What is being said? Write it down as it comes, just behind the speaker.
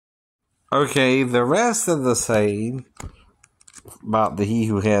Okay, the rest of the saying about the he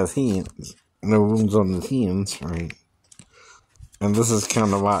who has hands, no wounds on his hands, right? And this is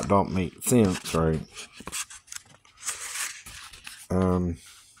kind of why it don't make sense, right?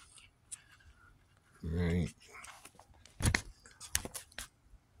 Right.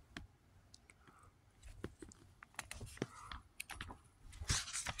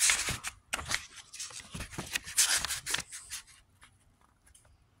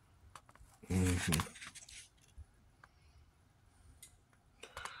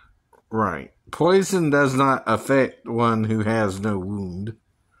 Right. Poison does not affect one who has no wound,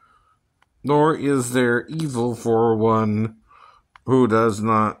 nor is there evil for one who does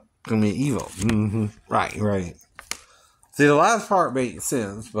not commit evil. Right. See, the last part makes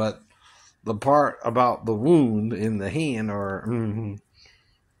sense, but the part about the wound in the hand, or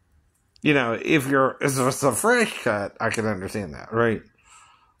if it's a fresh cut, I can understand that, right?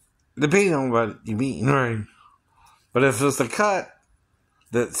 Depending on what you mean, right? But if it's a cut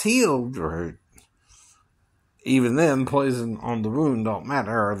that's healed, right, even then, poison on the wound don't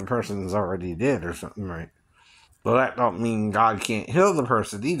matter, or the person's already dead or something, right? But that don't mean God can't heal the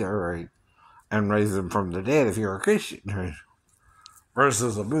person either, right? And raise them from the dead if you're a Christian, right?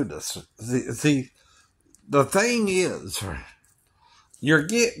 Versus a Buddhist. See, the thing is, right, you're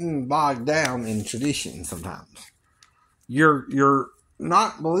getting bogged down in tradition sometimes. You're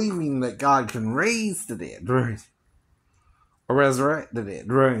not believing that God can raise the dead, right? Or resurrect the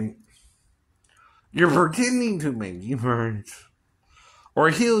dead, right? You're pretending to maybe, right? Or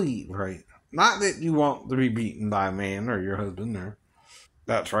heal you, right? Not that you want to be beaten by a man or your husband, or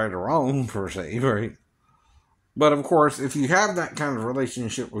that's right or wrong, per se, right? But of course, if you have that kind of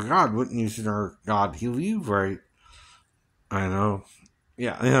relationship with God, wouldn't you sooner God heal you, right? I know.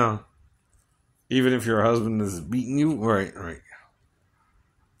 Yeah. Even if your husband is beating you, right.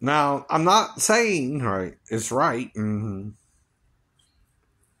 Now, I'm not saying, right, it's right.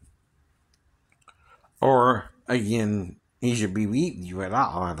 Or, again, he should be beating you at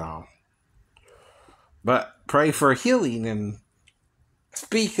all. But pray for healing and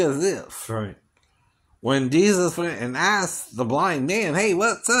speak of this, right? When Jesus went and asked the blind man, hey,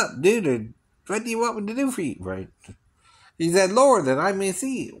 what's up, dude? What do you want me to do for you, right? He said, Lord, that I may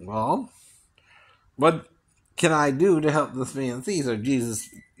see. Well, what can I do to help this man see? So Jesus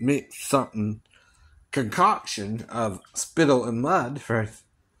mixed something, concoction of spittle and mud, right?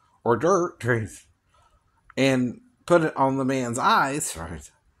 Or dirt, right? And put it on the man's eyes, right?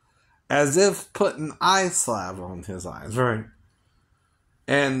 As if putting eye salve on his eyes, right?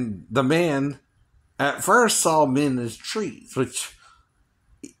 And the man at first saw men as trees, which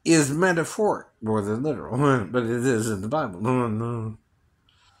is metaphoric more than literal, but it is in the Bible.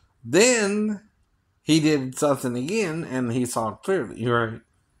 Then he did something again, and he saw clearly, right?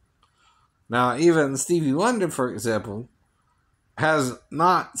 Now, even Stevie Wonder, for example, has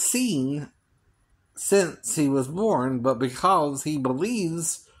not seen since he was born, but because he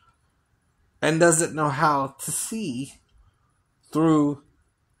believes and doesn't know how to see through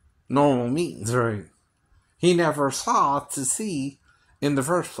normal means, right? He never saw to see in the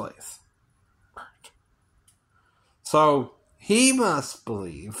first place. Right. So he must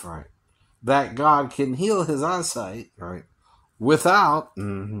believe, right, that God can heal his eyesight, right, without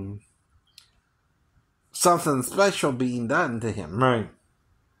something special being done to him, right?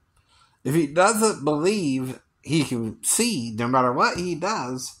 If he doesn't believe he can see, no matter what he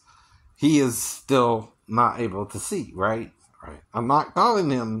does, he is still not able to see, right? Right. I'm not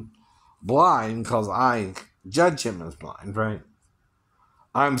calling him blind because I judge him as blind, right?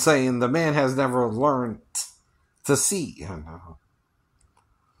 I'm saying the man has never learned to see.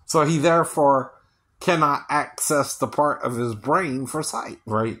 So he therefore cannot access the part of his brain for sight,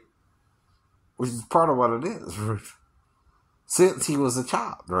 right? Which is part of what it is, right? Since he was a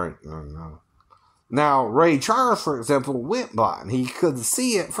child, right? Now, Ray Charles, for example, went blind. He could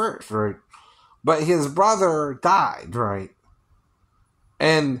see at first, right? But his brother died, right?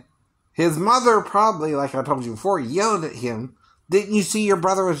 And his mother probably, like I told you before, yelled at him, didn't you see your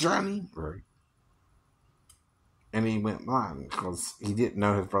brother was drowning? Right. And he went blind because he didn't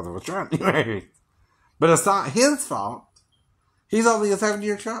know his brother was drowning, right? But it's not his fault. He's only a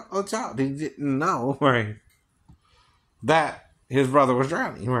 7-year-old child. He didn't know, right, that his brother was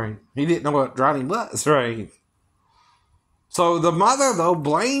drowning, right? He didn't know what drowning was, right? So the mother, though,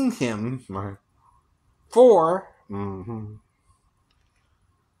 blamed him, right, for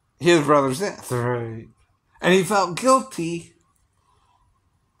his brother's death, right? And he felt guilty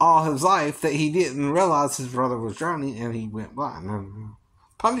all his life that he didn't realize his brother was drowning and he went blind,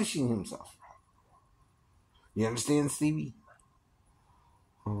 punishing himself. You understand, Stevie?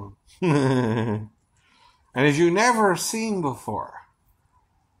 And as you never seen before,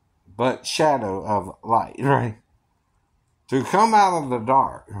 but shadow of light, right? To come out of the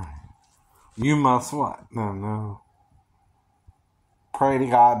dark, you must what? No. Pray to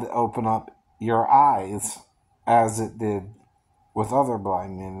God to open up your eyes as it did with other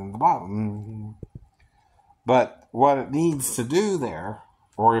blind men in the Bible. But what it needs to do there,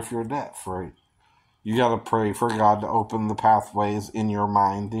 or if you're deaf, right? You got to pray for God to open the pathways in your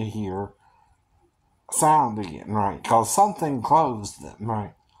mind to hear sound again, right? Because something closed them,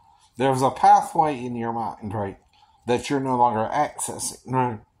 right? There's a pathway in your mind, right, that you're no longer accessing,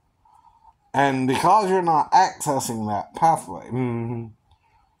 right? And because you're not accessing that pathway,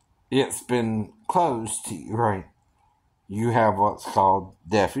 it's been closed to you, right? You have what's called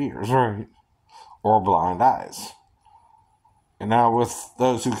deaf ears, right? Or blind eyes. And now with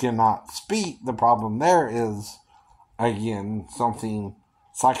those who cannot speak, the problem there is, again, something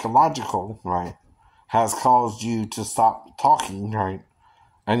psychological, right, has caused you to stop talking, right?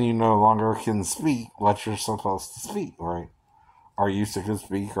 And you no longer can speak what you're supposed to speak, right? Or used to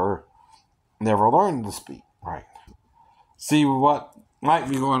speak or never learned to speak, right? See, what might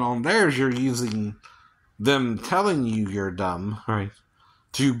be going on there is you're using them telling you you're dumb, right?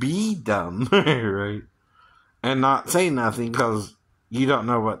 To be dumb, right? And not say nothing because you don't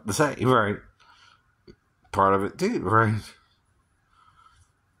know what to say, right? Part of it too, right?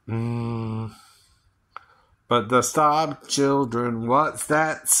 But the stop children, what's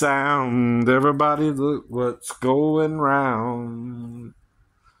that sound? Everybody look what's going round.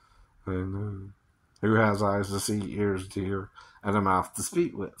 And who has eyes to see, ears to hear, and a mouth to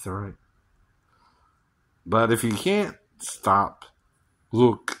speak with, right? But if you can't stop,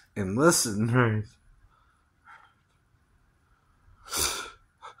 look, and listen, right?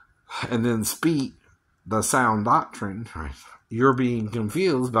 And then speak the sound doctrine, right? You're being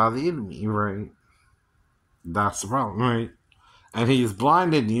confused by the enemy, right? That's the problem, right? And he's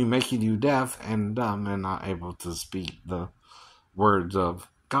blinding you, making you deaf and dumb and not able to speak the words of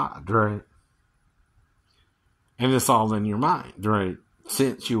God, right? And it's all in your mind, right?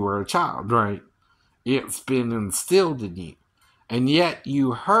 Since you were a child, right? It's been instilled in you. And yet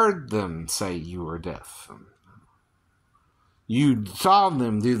you heard them say you were deaf. You saw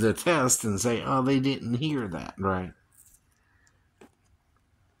them do the test and say, oh, they didn't hear that, right?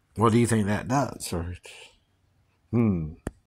 What do you think that does, right?